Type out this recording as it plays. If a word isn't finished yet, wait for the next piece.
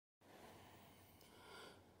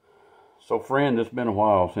So friend, it's been a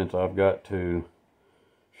while since I've got to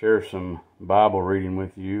share some Bible reading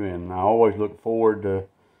with you, and I always look forward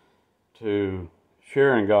to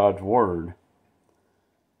sharing God's Word.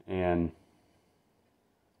 And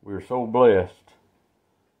we're so blessed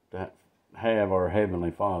to have our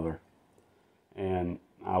Heavenly Father. And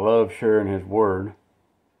I love sharing His Word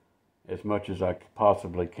as much as I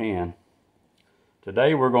possibly can.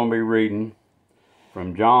 Today we're going to be reading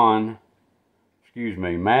from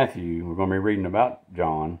Matthew. We're going to be reading about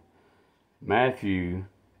John. Matthew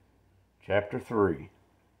chapter 3.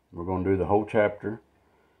 We're going to do the whole chapter.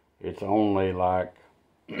 It's only like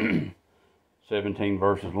 17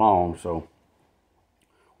 verses long, so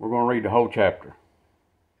we're going to read the whole chapter.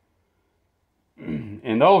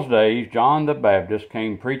 In those days, John the Baptist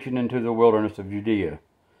came preaching into the wilderness of Judea,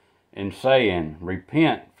 and saying,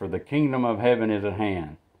 Repent, for the kingdom of heaven is at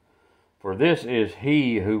hand. For this is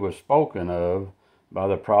he who was spoken of by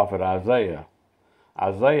the prophet Isaiah.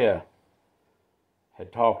 Isaiah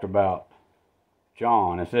had talked about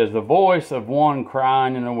John. It says, the voice of one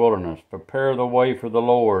crying in the wilderness, prepare the way for the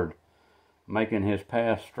Lord, making his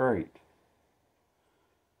path straight.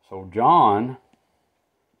 So John,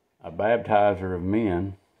 a baptizer of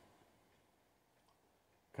men,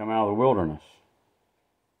 come out of the wilderness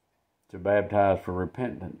to baptize for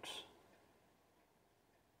repentance.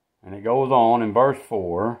 And it goes on in verse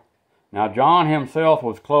 4, Now John himself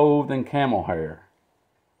was clothed in camel hair,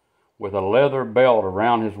 with a leather belt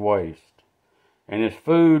around his waist, and his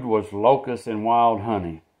food was locusts and wild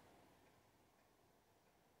honey.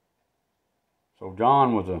 So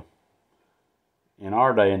John was in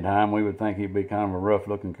our day and time, we would think he'd be kind of a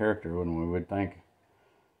rough-looking character, wouldn't we? We'd think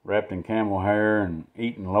wrapped in camel hair and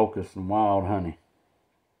eating locusts and wild honey.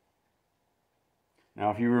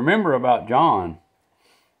 Now, if you remember about John,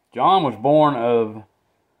 John was born of,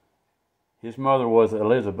 his mother was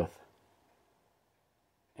Elizabeth.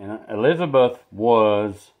 And Elizabeth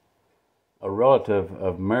was a relative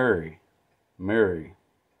of Mary,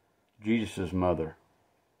 Jesus' mother.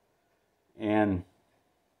 And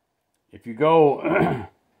if you go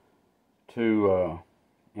to,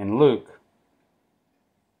 in Luke,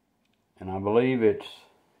 and I believe it's,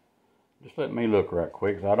 just let me look right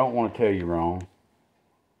quick, because I don't want to tell you wrong.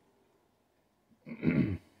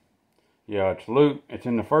 Yeah, it's Luke. It's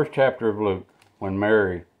in the first chapter of Luke when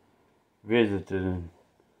Mary visited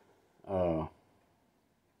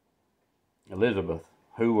Elizabeth,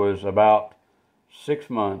 who was about 6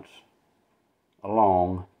 months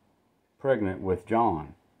along, pregnant with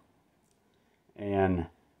John. And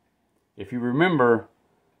if you remember,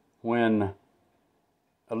 when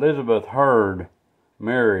Elizabeth heard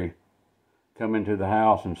Mary come into the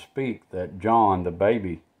house and speak, that John, the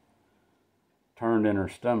baby, turned in her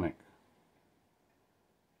stomach,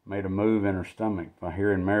 made a move in her stomach by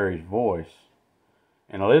hearing Mary's voice.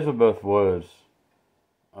 And Elizabeth was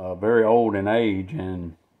very old in age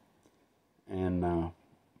and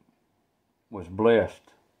was blessed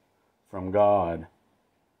from God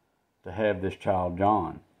to have this child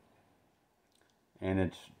John. And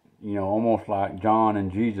it's, almost like John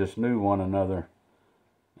and Jesus knew one another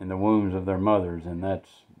in the wombs of their mothers, and that's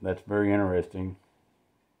very interesting.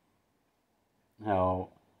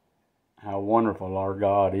 How wonderful our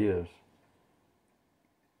God is.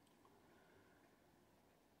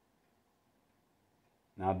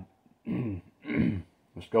 Now,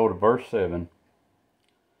 let's go to verse 5,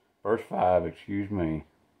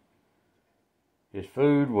 His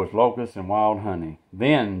food was locusts and wild honey.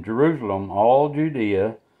 Then Jerusalem, all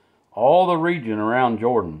Judea, all the region around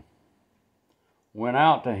Jordan, went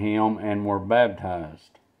out to him and were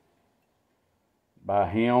baptized by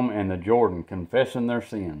him in the Jordan, confessing their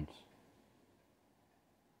sins.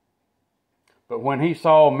 But when he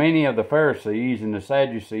saw many of the Pharisees and the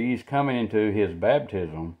Sadducees coming into his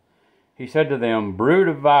baptism, he said to them, Brood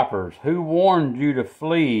of vipers, who warned you to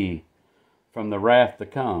flee from the wrath to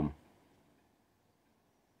come?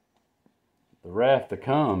 The wrath to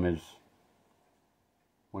come is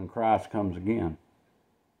when Christ comes again.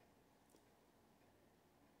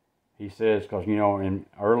 He says, because,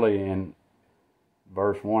 early in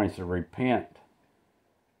verse 1, he said, Repent,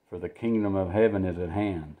 for the kingdom of heaven is at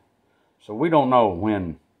hand. So we don't know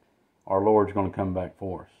when our Lord's going to come back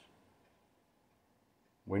for us.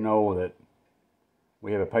 We know that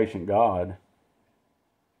we have a patient God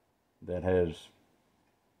that has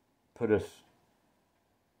put us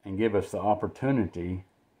and give us the opportunity.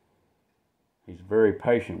 He's very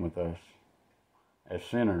patient with us as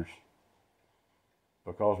sinners,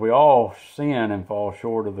 because we all sin and fall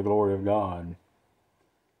short of the glory of God.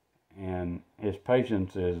 And his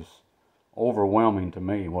patience is overwhelming to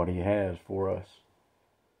me, what he has for us.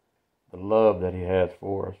 the love that he has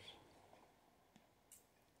for us.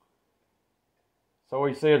 So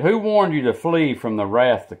he said, who warned you to flee from the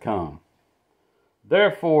wrath to come?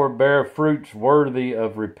 Therefore bear fruits worthy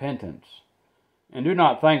of repentance. And do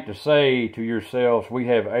not think to say to yourselves, we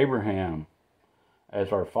have Abraham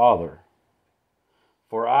as our father.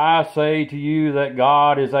 For I say to you that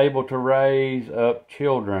God is able to raise up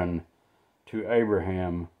children to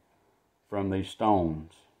Abraham from these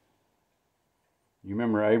stones. You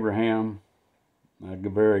remember Abraham? A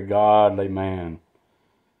very godly man.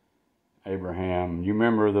 Abraham. You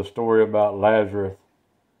remember the story about Lazarus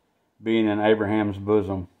being in Abraham's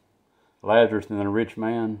bosom? Lazarus and the rich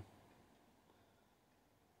man.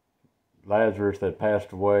 Lazarus that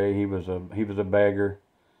passed away, he was a beggar,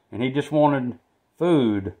 and he just wanted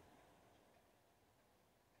food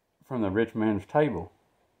from the rich man's table.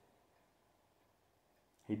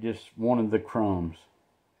 He just wanted the crumbs.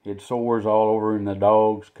 He had sores all over him. The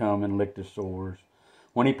dogs come and licked his sores.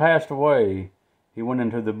 When he passed away, he went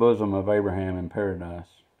into the bosom of Abraham in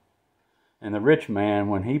paradise. And the rich man,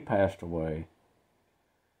 when he passed away,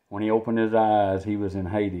 when he opened his eyes, he was in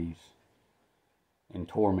Hades, in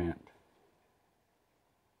torment.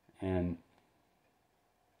 And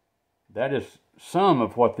that is some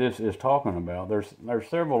of what this is talking about. There's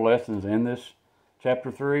several lessons in this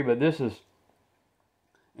chapter 3, but this is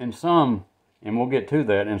in some, and we'll get to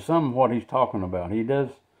that, in some what he's talking about. He does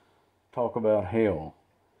talk about hell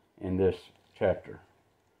in this chapter.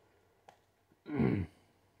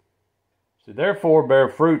 So therefore bear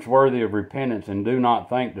fruits worthy of repentance, and do not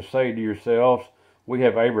think to say to yourselves, we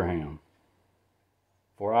have Abraham.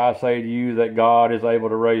 For I say to you that God is able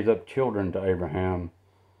to raise up children to Abraham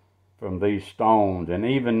from these stones. And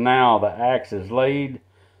even now the axe is laid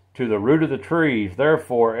to the root of the trees.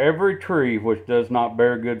 Therefore every tree which does not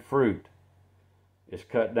bear good fruit is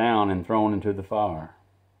cut down and thrown into the fire.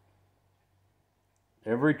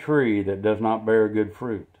 Every tree that does not bear good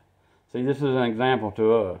fruit. See, this is an example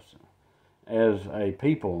to us. As a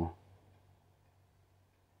people,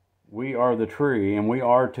 we are the tree, and we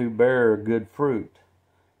are to bear good fruit.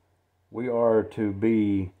 We are to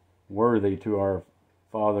be worthy to our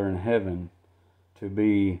Father in heaven, to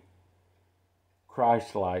be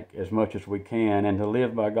Christ-like as much as we can, and to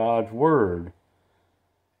live by God's Word.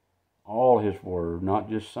 All His Word, not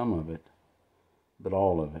just some of it, but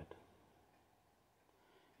all of it.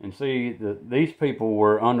 And see, these people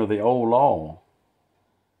were under the old law.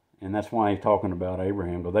 And that's why he's talking about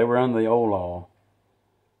Abraham. But they were under the old law.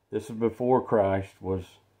 This is before Christ was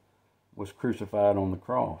crucified on the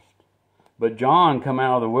cross. But John come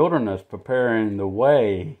out of the wilderness preparing the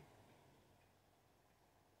way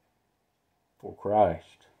for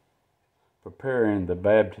Christ. Preparing the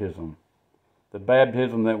baptism. The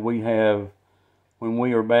baptism that we have when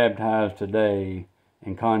we are baptized today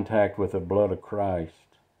in contact with the blood of Christ.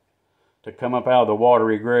 To come up out of the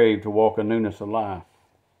watery grave to walk in newness of life.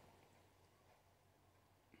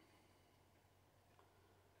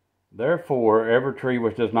 Therefore, every tree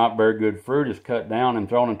which does not bear good fruit is cut down and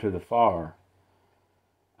thrown into the fire.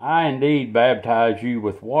 I indeed baptize you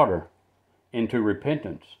with water into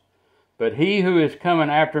repentance. But he who is coming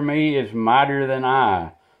after me is mightier than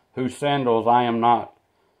I, whose sandals I am not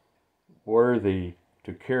worthy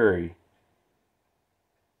to carry.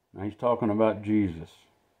 Now he's talking about Jesus.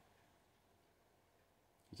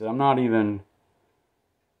 He said,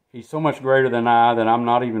 he's so much greater than I that I'm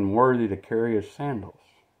not even worthy to carry his sandals.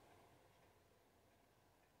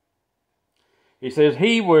 He says,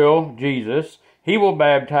 Jesus, he will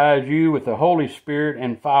baptize you with the Holy Spirit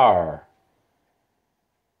and fire.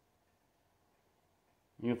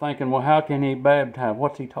 You're thinking, well, how can he baptize?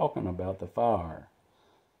 What's he talking about, the fire?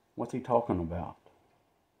 What's he talking about?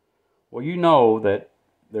 Well, you know that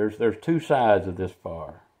there's two sides of this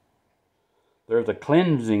fire. There's a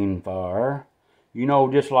cleansing fire. You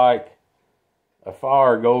know, just like a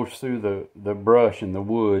fire goes through the brush in the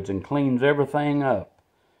woods and cleans everything up.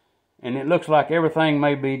 And it looks like everything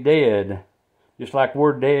may be dead, just like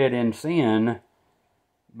we're dead in sin.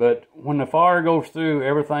 But when the fire goes through,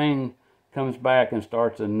 everything comes back and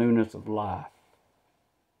starts a newness of life.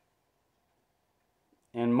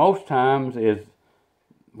 And most times is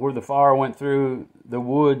where the fire went through, the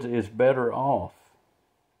woods is better off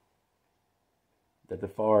that the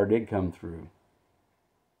fire did come through.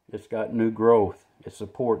 It's got new growth. It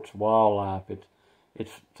supports wildlife.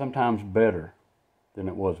 It's sometimes better than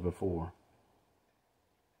it was before.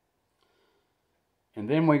 And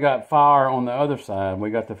then we got fire on the other side.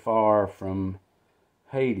 We got the fire from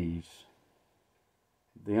Hades,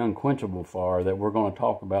 the unquenchable fire that we're going to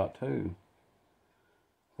talk about too.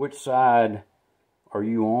 Which side are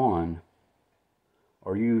you on?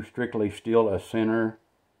 Are you strictly still a sinner,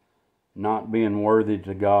 not being worthy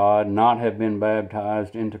to God, not have been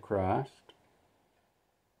baptized into Christ?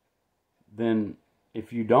 Then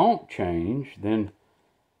if you don't change, then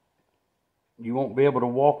you won't be able to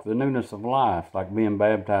walk the newness of life like being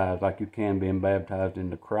baptized, like you can being baptized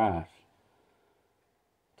into Christ.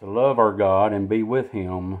 To love our God and be with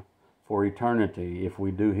Him for eternity if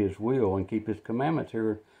we do His will and keep His commandments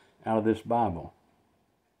here out of this Bible.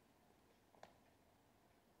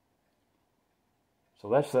 So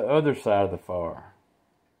that's the other side of the fire.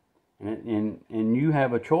 And you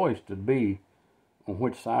have a choice to be on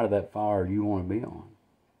which side of that fire you want to be on.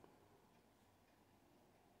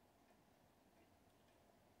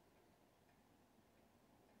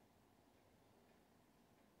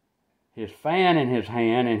 His fan in his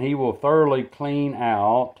hand, and he will thoroughly clean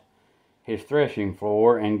out his threshing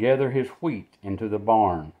floor and gather his wheat into the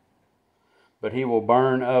barn. But he will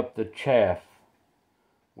burn up the chaff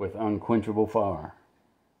with unquenchable fire.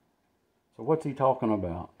 So what's he talking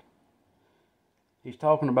about? He's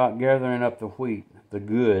talking about gathering up the wheat, the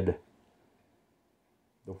good,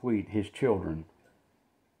 the wheat, his children.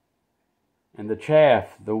 And the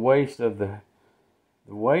chaff, the waste of it,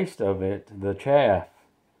 the chaff,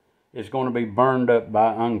 is going to be burned up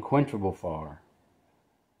by unquenchable fire.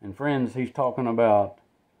 And friends, he's talking about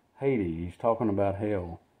Hades. He's talking about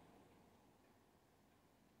hell.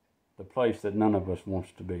 The place that none of us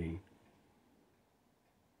wants to be.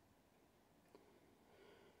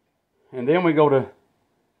 And then we go to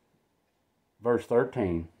verse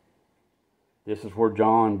 13. This is where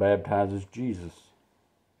John baptizes Jesus.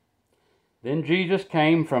 Then Jesus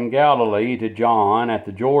came from Galilee to John at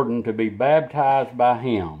the Jordan to be baptized by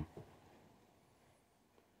him.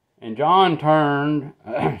 And John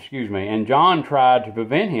and John tried to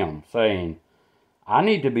prevent him, saying, I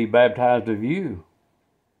need to be baptized of you.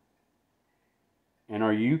 And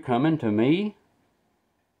are you coming to me?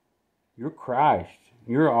 You're Christ.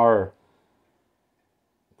 You are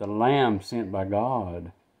the Lamb sent by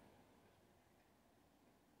God.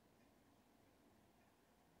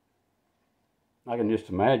 I can just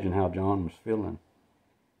imagine how John was feeling.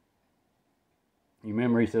 You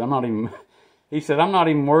remember he said, I'm not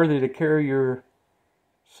even worthy to carry your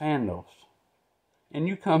sandals. And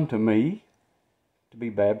you come to me to be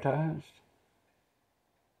baptized?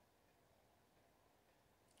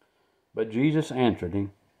 But Jesus answered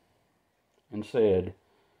him and said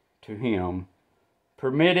to him,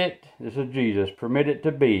 permit it, this is Jesus, permit it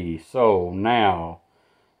to be so now,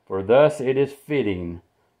 for thus it is fitting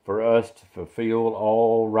for us to fulfill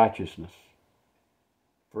all righteousness.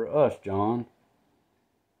 For us, John.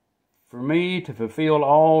 For me to fulfill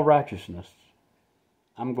all righteousness,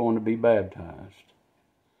 I'm going to be baptized.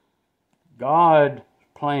 God's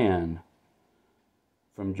plan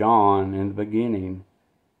from John in the beginning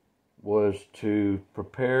was to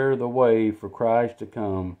prepare the way for Christ to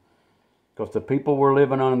come, because the people were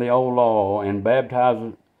living under the old law, and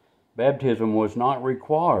baptism was not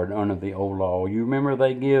required under the old law. You remember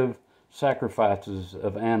they give sacrifices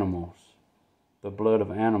of animals, the blood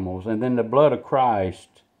of animals, and then the blood of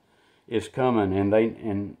Christ is coming, and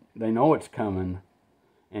they know it's coming.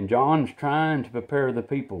 And John's trying to prepare the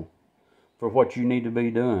people for what you need to be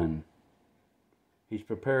doing. He's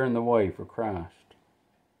preparing the way for Christ.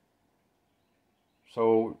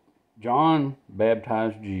 So John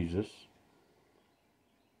baptized Jesus.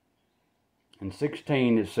 In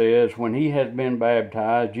 16 it says, when he had been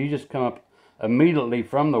baptized, Jesus came up immediately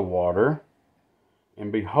from the water,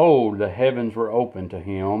 and behold, the heavens were opened to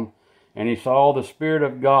him, and he saw the Spirit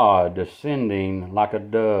of God descending like a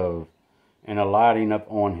dove and alighting up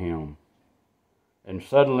on him. And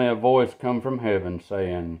suddenly a voice come from heaven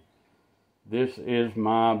saying, this is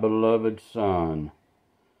my beloved Son,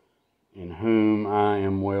 in whom I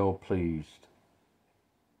am well pleased.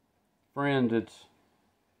 Friends,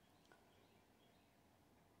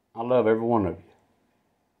 I love every one of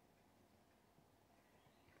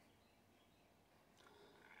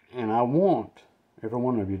you. And I want every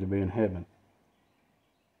one of you to be in heaven.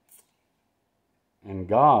 And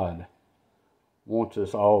God wants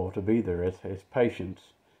us all to be there. It's patience.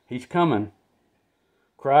 He's coming.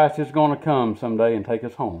 Christ is going to come someday and take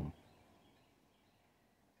us home.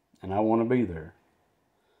 And I want to be there.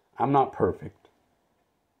 I'm not perfect.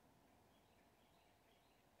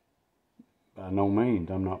 By no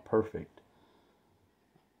means, I'm not perfect.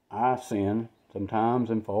 I sin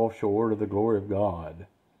sometimes and fall short of the glory of God.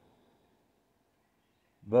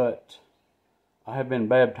 But I have been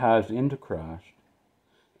baptized into Christ,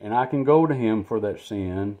 and I can go to Him for that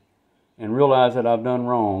sin and realize that I've done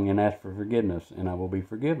wrong and ask for forgiveness, and I will be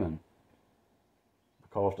forgiven.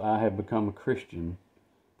 Because I have become a Christian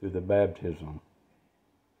through the baptism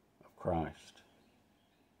of Christ,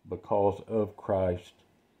 because of Christ,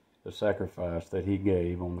 the sacrifice that he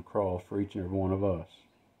gave on the cross for each and every one of us.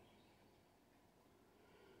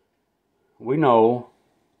 We know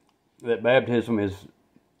that baptism is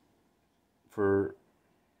for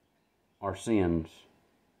our sins,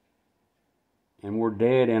 and we're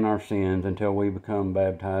dead in our sins until we become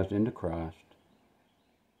baptized into Christ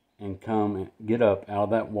and come and get up out of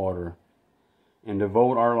that water and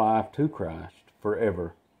devote our life to Christ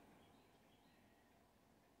forever.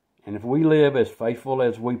 And if we live as faithful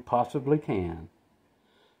as we possibly can,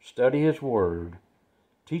 study his word,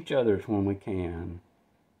 teach others when we can,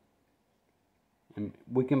 and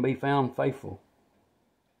we can be found faithful.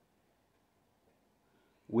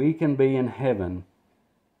 We can be in heaven.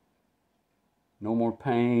 No more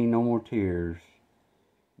pain, no more tears,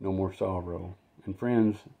 no more sorrow. And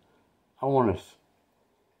friends, I want us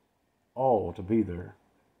all to be there.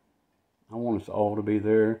 I want us all to be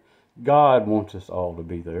there. God wants us all to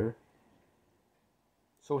be there.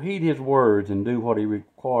 So heed his words and do what he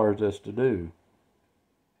requires us to do.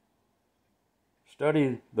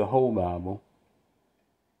 Study the whole Bible.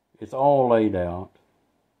 It's all laid out,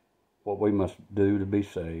 what we must do to be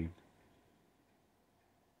saved.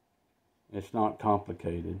 It's not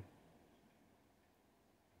complicated.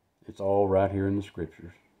 It's all right here in the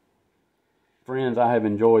Scriptures. Friends, I have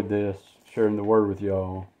enjoyed this, sharing the word with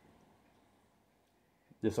y'all.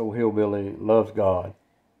 This old hillbilly loves God.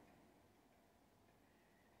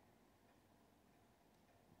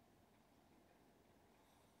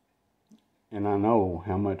 And I know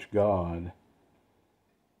how much God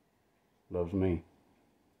loves me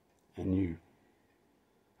and you.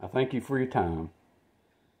 I thank you for your time.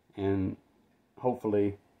 And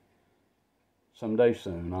hopefully someday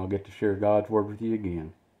soon I'll get to share God's word with you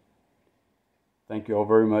again. Thank you all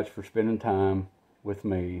very much for spending time with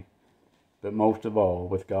me, but most of all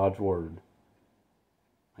with God's word.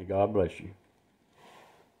 May God bless you.